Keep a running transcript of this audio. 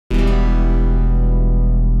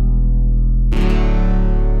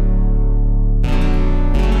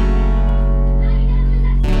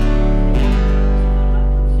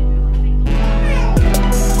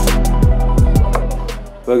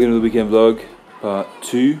Welcome to the weekend vlog, part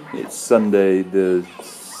 2. It's Sunday the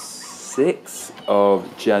 6th of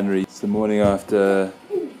January. It's the morning after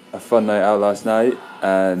a fun night out last night,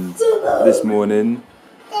 and this morning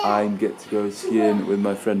I get to go skiing with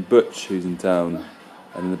my friend Butch, who's in town,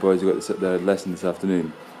 and then the boys have got their lesson this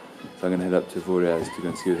afternoon. So I'm going to head up to Voriaz to go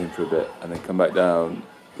and ski with him for a bit, and then come back down,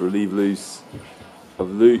 relieve Luce of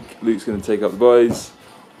Luke. Luke's going to take up the boys,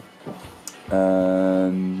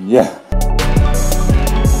 and yeah.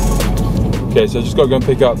 Okay, so I just got to go and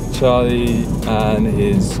pick up Charlie and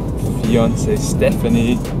his fiancée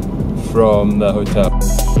Stephanie from the hotel.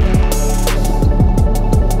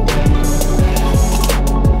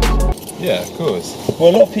 Yeah, of course. Well,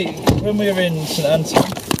 a lot of people, when we were in St Anthony,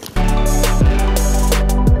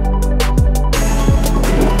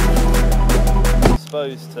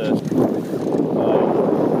 exposed to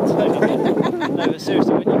no, but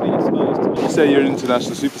seriously, when you've been exposed to you say you're an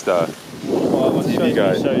international superstar. well,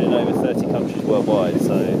 I've shown in over 30 countries worldwide,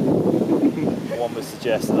 so one would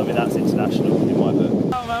suggest that, I mean, that's international in my book.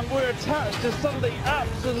 Oh man, we're attached to something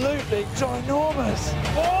absolutely ginormous.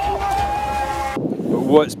 Oh!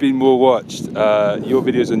 What's been more watched? Your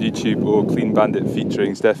videos on YouTube or Clean Bandit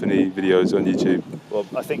featuring Stephanie videos on YouTube? Well,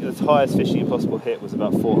 I think the highest fishing impossible hit was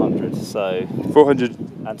about 400, so... 400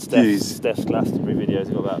 and views. Steph's Glastonbury videos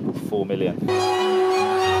have got about 4 million.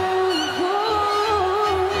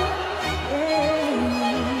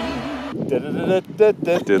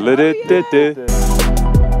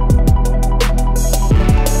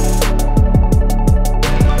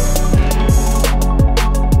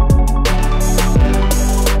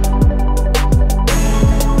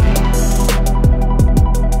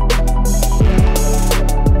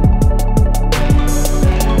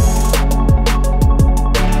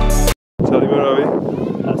 Charlie, where are we?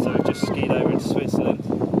 So we've just skied over into Switzerland,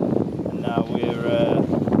 and now we're, I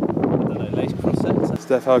don't know, Lace Crosset.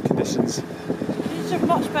 Steph, how are conditions? These are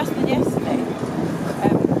much better than yesterday.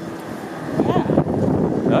 Yeah.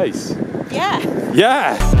 Nice. Yeah.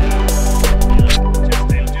 Yeah!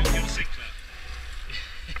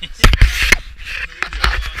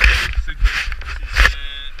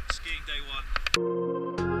 Skiing day 1.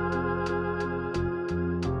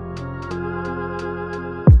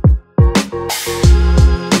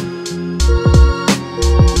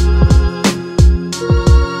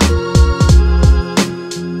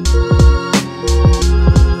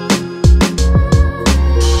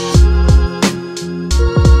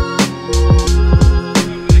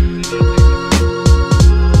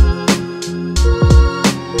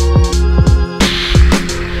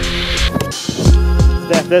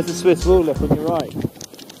 There's the Swiss wall lift on your right.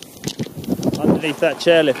 Underneath that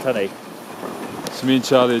chairlift, honey. So me and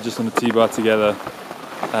Charlie are just on the T-bar together.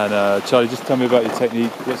 And Charlie, just tell me about your technique.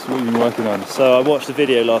 What you've been working on? So I watched a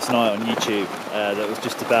video last night on YouTube that was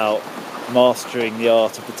just about mastering the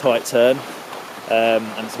art of the tight turn.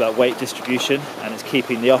 And it's about weight distribution, and it's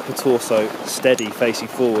keeping the upper torso steady facing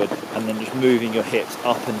forward and then just moving your hips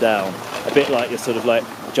up and down. A bit like you're sort of like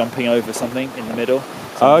jumping over something in the middle.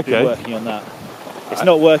 So I've been working on that. It's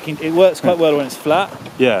not working, it works quite well when it's flat,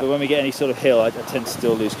 Yeah. but when we get any sort of hill, I tend to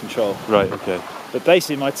still lose control. Right, okay. But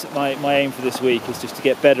basically my aim for this week is just to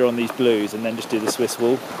get better on these blues and then just do the Swiss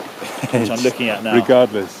wall, which I'm looking at now.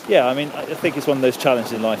 Regardless. Yeah, I mean, I think it's one of those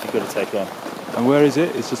challenges in life you've got to take on. And where is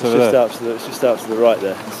it? It's just over It's there? just out to the right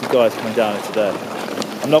there. There's some guys coming down it today.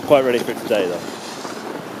 I'm not quite ready for it today though.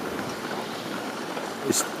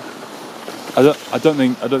 I don't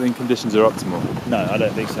think conditions are optimal. No, I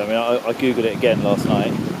don't think so. I mean, I googled it again last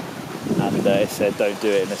night, and it said don't do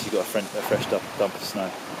it unless you've got a fresh dump of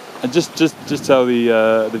snow. And just tell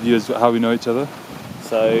the viewers how we know each other.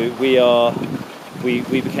 So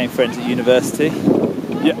we became friends at university.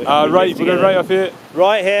 Yeah, right. We're going right off here.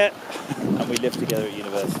 Right here, and we lived together at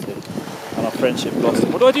university, and our friendship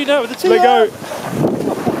blossomed. What do I do now with the two? Let go.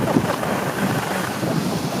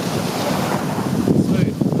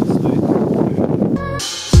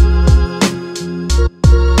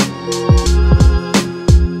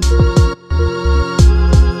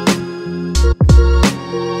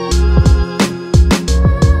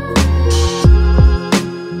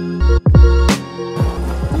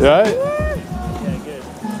 Right? Yeah, good.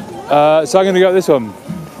 So I'm going to go up this one.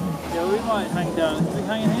 Yeah, we might hang down. Can we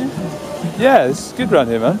hang in here? Yeah, it's good round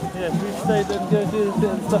here, man. Yeah, should we stay there and go do a bit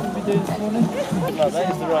of the stuff we've been doing this morning? Right,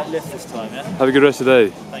 that is the right lift this time, yeah? Have a good rest of the day.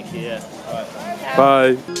 Thank you, yeah.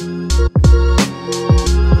 Bye. Alright.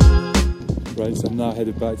 Right, so I'm now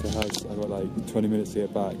headed back to the house. I've got like 20 minutes to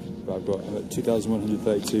get back, but I've got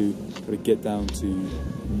 2,132. Got to get down to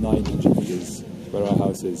 900 meters where our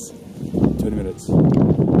house is. 20 minutes.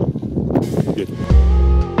 Good.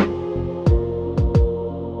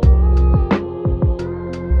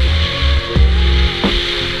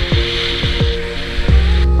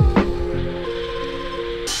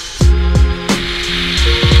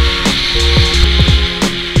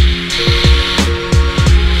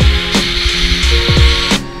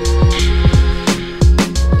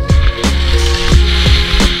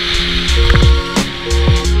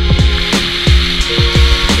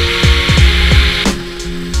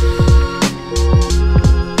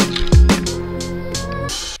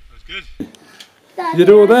 You did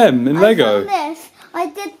all them in Lego? I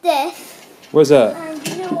did this. Where's that? And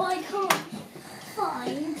you know what I can't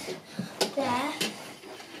find there?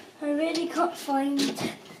 I really can't find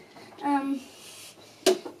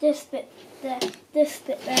this bit there. This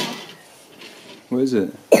bit there. What is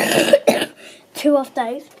it? 2 of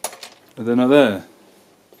those. Are they not there?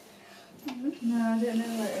 No, I don't know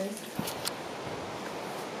where it is.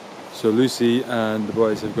 So Lucy and the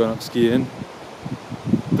boys have gone up skiing.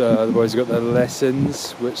 The boys have got their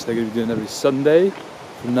lessons, which they're going to be doing every Sunday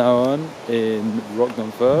from now on in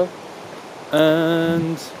Rockdonfur.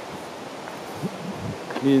 And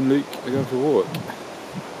me and Luke are going for a walk.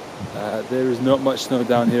 There is not much snow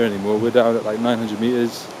down here anymore. We're down at like 900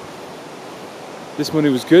 metres. This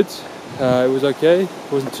morning was good. It was okay.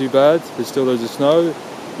 It wasn't too bad. There's still loads of snow.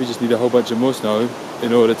 We just need a whole bunch of more snow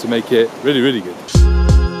in order to make it really, really good.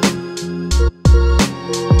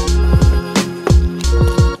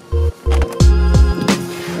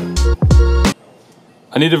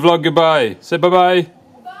 I need to vlog goodbye. Say bye-bye.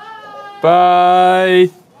 Bye. Bye.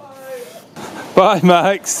 Bye,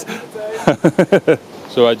 Max.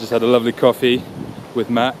 So I just had a lovely coffee with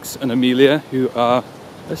Max and Amelia, who are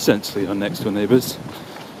essentially our next door neighbours.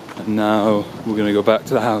 And now we're going to go back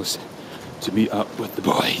to the house to meet up with the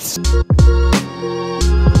boys.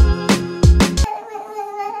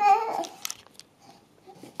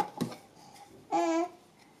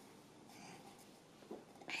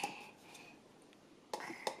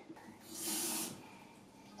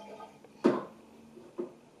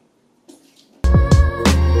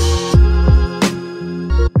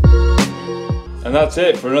 And that's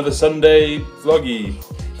it for another Sunday vlog.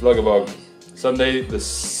 Sunday the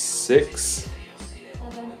 6th?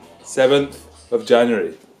 7th of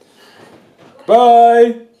January.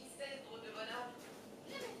 Bye!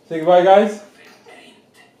 Say goodbye, guys.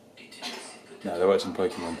 No, they're watching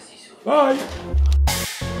Pokemon. Bye!